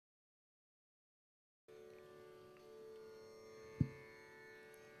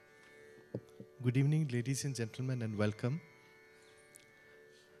Good evening, ladies and gentlemen, and welcome.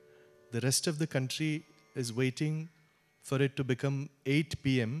 The rest of the country is waiting for it to become 8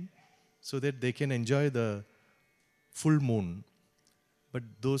 p.m. so that they can enjoy the full moon. But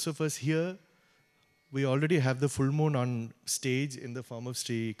those of us here, we already have the full moon on stage in the form of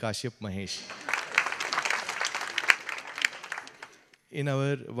Sri Kashyap Mahesh.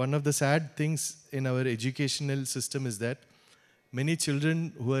 One of the sad things in our educational system is that many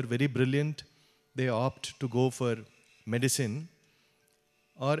children who are very brilliant, they opt to go for medicine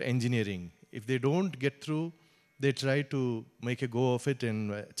or engineering. If they don't get through, they try to make a go of it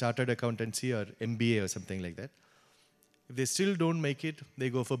in chartered accountancy or MBA or something like that. If they still don't make it, they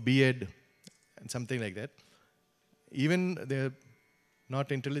go for B.Ed and something like that. Even they're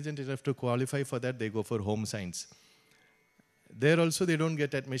not intelligent enough to qualify for that, they go for home science. There also they don't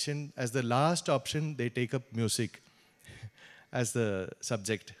get admission. As the last option, they take up music as the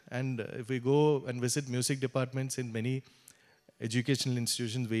subject. And if we go and visit music departments in many educational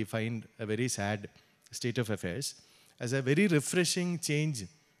institutions, we find a very sad state of affairs. As a very refreshing change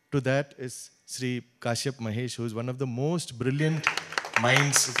to that is Sri Kashyap Mahesh, who is one of the most brilliant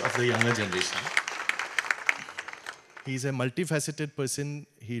minds of the younger generation. He's a multifaceted person.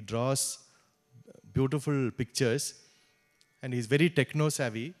 He draws beautiful pictures and he's very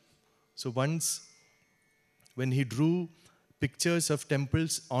techno-savvy. So once, when he drew pictures of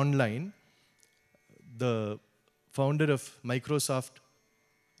temples online, the founder of Microsoft,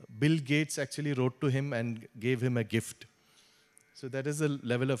 Bill Gates, actually wrote to him and gave him a gift. So that is the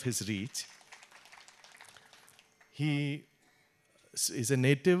level of his reach. He is a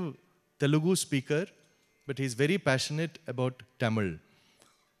native Telugu speaker, but he's very passionate about Tamil.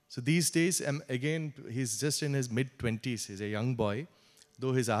 So these days, again, he's just in his mid-20s. He's a young boy,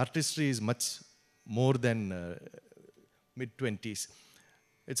 though his artistry is much more than mid-20s.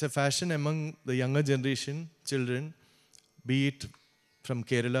 It's a fashion among the younger generation, children, be it from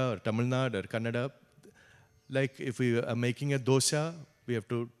Kerala or Tamil Nadu or Kannada. Like if we are making a dosa, we have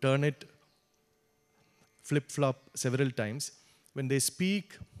to turn it flip-flop several times. When they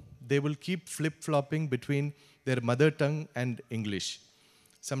speak, they will keep flip-flopping between their mother tongue and English.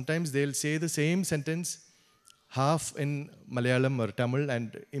 Sometimes they'll say the same sentence, half in Malayalam or Tamil,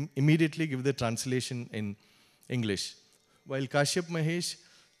 and immediately give the translation in English. While Kashyap Mahesh,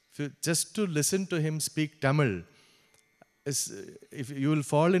 just to listen to him speak Tamil, if you will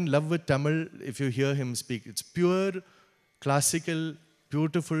fall in love with Tamil if you hear him speak. It's pure, classical,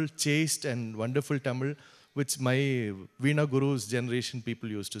 beautiful, chaste and wonderful Tamil, which my Veena Guru's generation people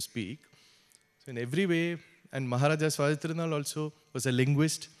used to speak. So in every way, and Maharaja Swathi also was a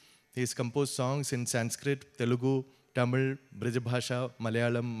linguist. He's composed songs in Sanskrit, Telugu, Tamil, Brijabhasha,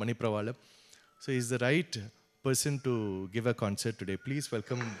 Malayalam, Manipravalam. So he's the right person to give a concert today. Please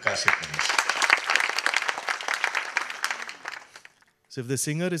welcome Kashyap Mahesh. So if the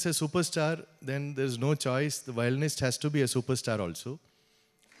singer is a superstar, then there's no choice. The violinist has to be a superstar also.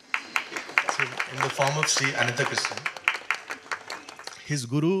 So in the form of Sri Ananthakrishnan. His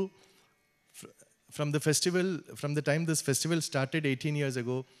guru, from the time this festival started 18 years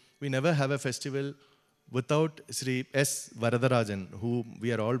ago, we never have a festival without Sri S. Varadarajan, who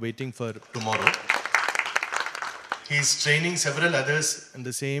we are all waiting for tomorrow. He's training several others in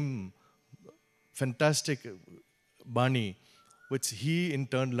the same fantastic Bani, which he in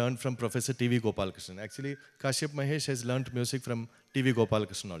turn learned from Professor T.V. Gopalakrishnan. Actually, Kashyap Mahesh has learned music from T.V.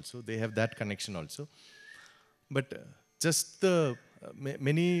 Gopalakrishnan also. They have that connection also. But just the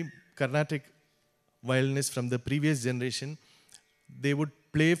many Carnatic violinists from the previous generation, they would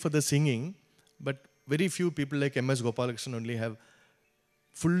play for the singing, but very few people like M.S. Gopalakrishnan only have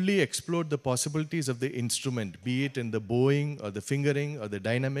fully explored the possibilities of the instrument, be it in the bowing or the fingering or the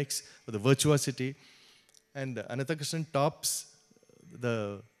dynamics or the virtuosity. And Ananthakrishnan tops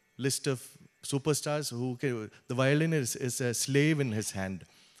the list of superstars who the violin is a slave in his hand,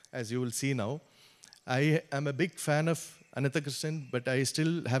 as you will see now. I am a big fan of Ananthakrishnan, but I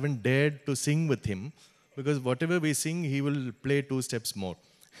still haven't dared to sing with him because whatever we sing, he will play 2 steps more.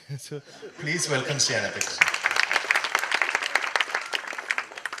 So please welcome Sri Ananthakrishnan.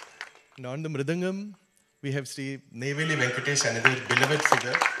 And on the Mridangam, we have Sri Neveli Venkatesh, another beloved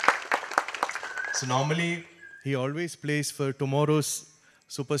figure. So normally, he always plays for tomorrow's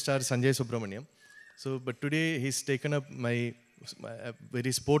superstar Sanjay Subramaniam. So, but today he's taken up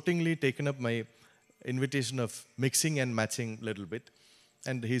very sportingly taken up my invitation of mixing and matching a little bit.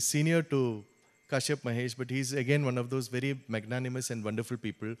 And he's senior to Kashyap Mahesh, but he's again one of those very magnanimous and wonderful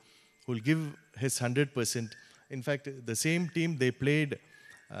people who will give his 100%. In fact, the same team, they played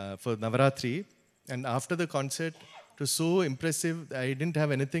for Navaratri, and after the concert, it was so impressive, I didn't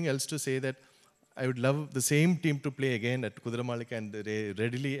have anything else to say that I would love the same team to play again at KUthiramalika, and they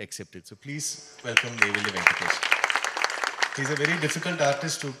readily accept it. So please welcome Nevilli Venkatesh. He's a very difficult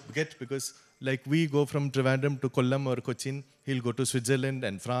artist to get because like we go from Trivandrum to Kollam or Cochin, he'll go to Switzerland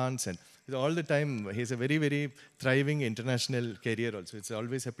and France, and all the time he has a very, very thriving international career also. It's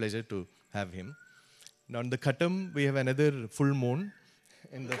always a pleasure to have him. Now on the Khattam, we have another full moon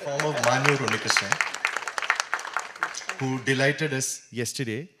in the form of Manu Runnikrishnan, who delighted us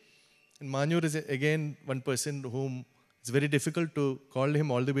yesterday. And Manur is again one person whom it's very difficult to call him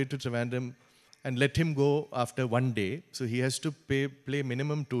all the way to Trivandrum and let him go after one day. So he has to play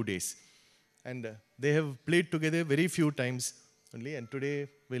minimum 2 days. And they have played together very few times only. And today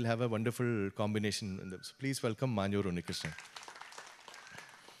we'll have a wonderful combination. So please welcome Manur Runnikrishnan.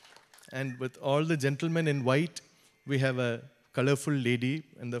 And with all the gentlemen in white, we have a colorful lady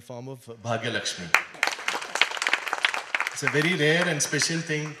in the form of Bhagya Lakshmi. It's a very rare and special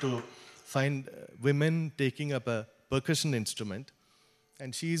thing to find women taking up a percussion instrument.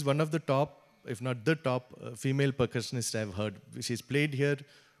 And she is one of the top, if not the top, female percussionist I've heard. She's played here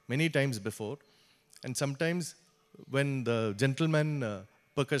many times before. And sometimes when the gentleman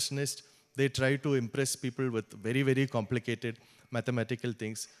percussionist, they try to impress people with very, very complicated mathematical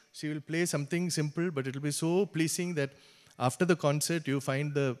things. She will play something simple, but it will be so pleasing that after the concert, you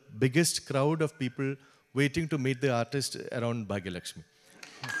find the biggest crowd of people waiting to meet the artist around Bhagya Lakshmi.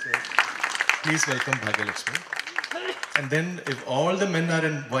 So, please welcome Bhagya Lakshmi. And then if all the men are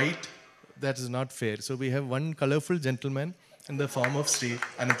in white, that is not fair. So we have one colorful gentleman in the form of Sri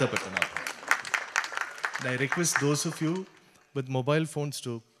Ananthapuram. And I request those of you with mobile phones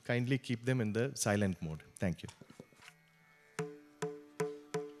to kindly keep them in the silent mode. Thank you.